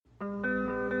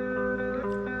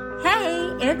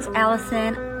it's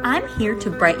Allison. I'm here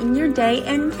to brighten your day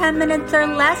in 10 minutes or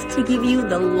less to give you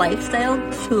the lifestyle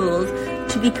tools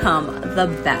to become the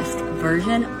best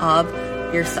version of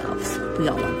yourselves. We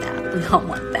all want that. We all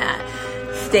want that.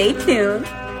 Stay tuned.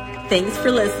 Thanks for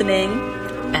listening,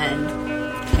 and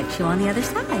catch you on the other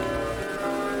side.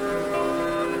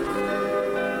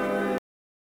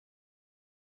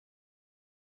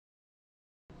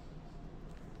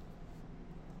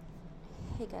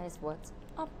 Hey guys, what's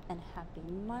up, and happy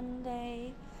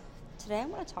Monday. Today I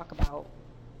want to talk about,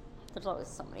 there's always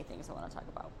so many things I want to talk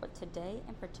about, but today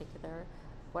in particular,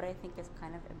 what I think is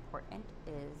kind of important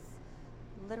is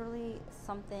literally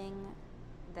something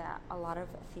that a lot of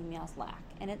females lack,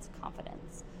 and it's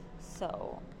confidence.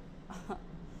 So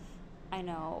I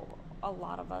know a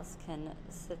lot of us can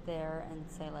sit there and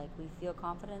say like we feel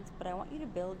confidence, but I want you to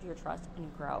build your trust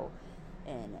and grow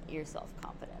in your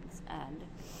self-confidence. And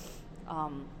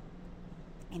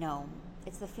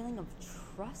it's the feeling of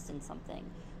trust in something.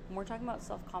 When we're talking about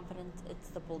self-confidence, it's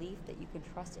the belief that you can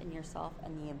trust in yourself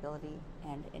and the ability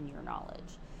and in your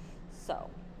knowledge. So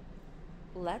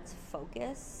let's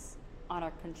focus on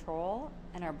our control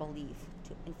and our belief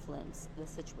to influence the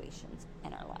situations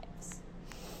in our lives.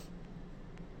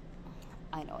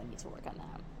 I know I need to work on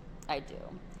that. I do.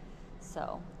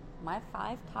 So my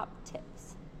 5 top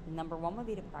tips. Number 1 would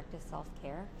be to practice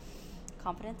self-care.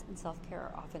 Confidence and self-care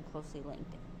are often closely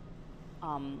linked.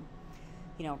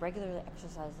 Regularly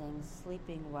exercising,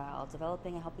 sleeping well,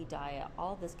 developing a healthy diet,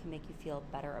 all of this can make you feel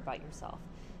better about yourself.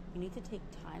 You need to take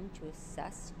time to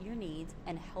assess your needs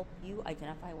and help you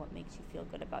identify what makes you feel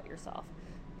good about yourself.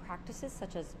 Practices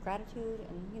such as gratitude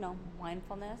and,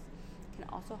 mindfulness can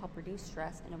also help reduce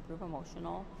stress and improve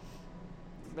emotional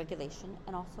regulation,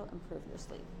 and also improve your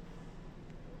sleep.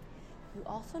 You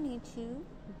also need to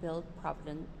build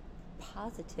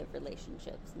positive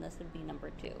relationships, and this would be number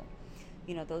 2.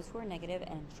 Those who are negative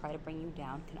and try to bring you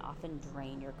down can often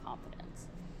drain your confidence.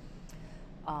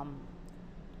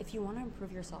 If you want to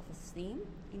improve your self-esteem,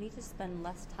 you need to spend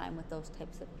less time with those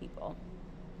types of people.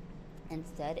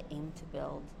 Instead, aim to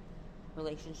build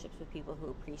relationships with people who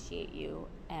appreciate you,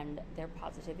 and their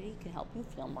positivity can help you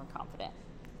feel more confident.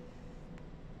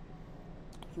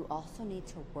 You also need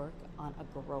to work on a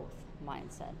growth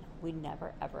mindset. We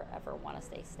never, ever, ever want to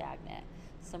stay stagnant.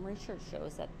 Some research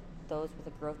shows that those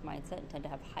with a growth mindset tend to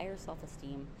have higher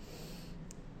self-esteem,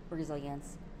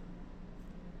 resilience,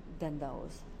 than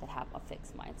those that have a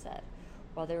fixed mindset.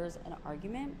 While there is an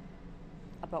argument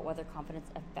about whether confidence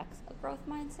affects a growth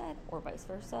mindset or vice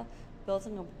versa,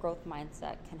 building a growth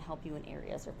mindset can help you in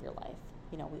areas of your life.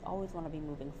 We always want to be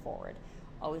moving forward,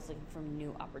 always looking for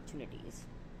new opportunities.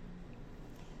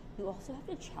 You also have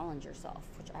to challenge yourself,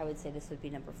 which I would say this would be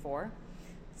number 4.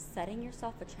 Setting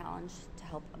yourself a challenge to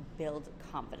help build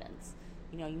confidence.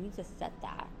 You need to set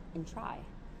that and try.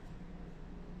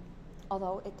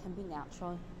 Although it can be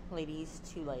natural, ladies,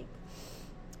 to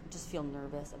just feel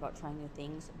nervous about trying new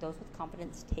things, those with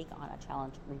confidence take on a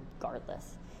challenge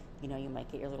regardless. You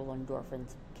might get your little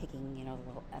endorphins kicking, the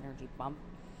little energy bump.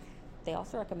 They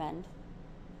also recommend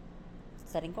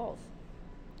setting goals,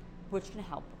 which can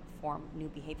help form new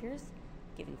behaviors,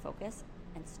 giving focus,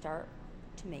 and start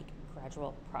to make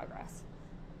gradual progress.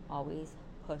 Always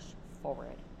push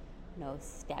forward. No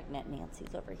stagnant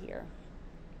Nancy's over here.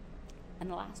 And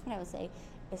the last one I would say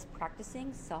is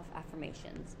practicing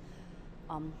self-affirmations.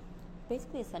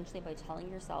 Basically, essentially, by telling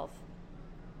yourself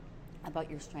about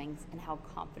your strengths and how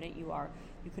confident you are,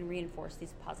 you can reinforce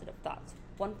these positive thoughts.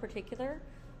 One particular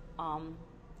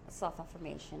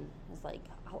self-affirmation is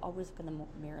I'll always look in the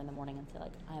mirror in the morning and say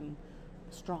I'm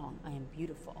strong, I am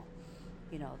beautiful.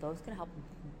 Those can help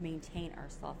maintain our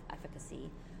self-efficacy,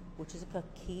 which is a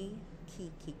key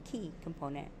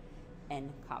component in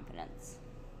confidence.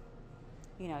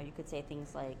 You could say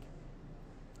things like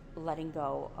letting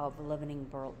go of limiting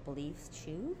beliefs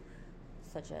too,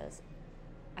 such as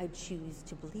I choose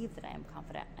to believe that I am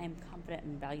confident. I am confident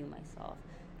and value myself.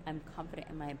 I'm confident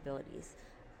in my abilities.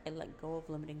 I let go of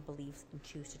limiting beliefs and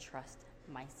choose to trust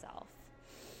myself.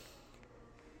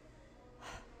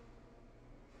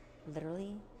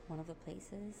 Literally, one of the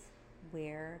places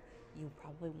where you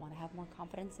probably want to have more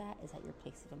confidence at is at your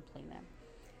place of employment.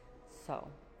 So,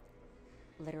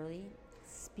 literally,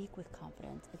 speak with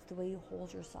confidence. It's the way you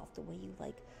hold yourself, the way you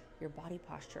your body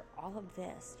posture, all of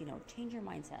this. Change your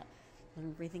mindset.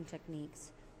 Learn breathing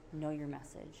techniques, know your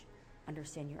message,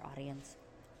 understand your audience,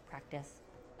 practice,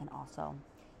 and also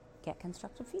get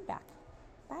constructive feedback.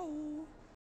 Bye.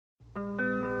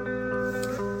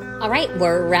 All right,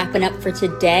 we're wrapping up for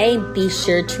today. Be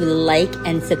sure to like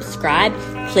and subscribe.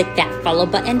 click that follow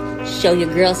button, show your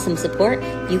girls some support.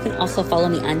 You can also follow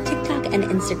me on TikTok and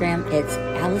Instagram. It's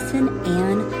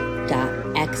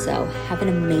AllisonAnn.xo. Have an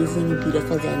amazing,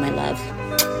 beautiful day, my love.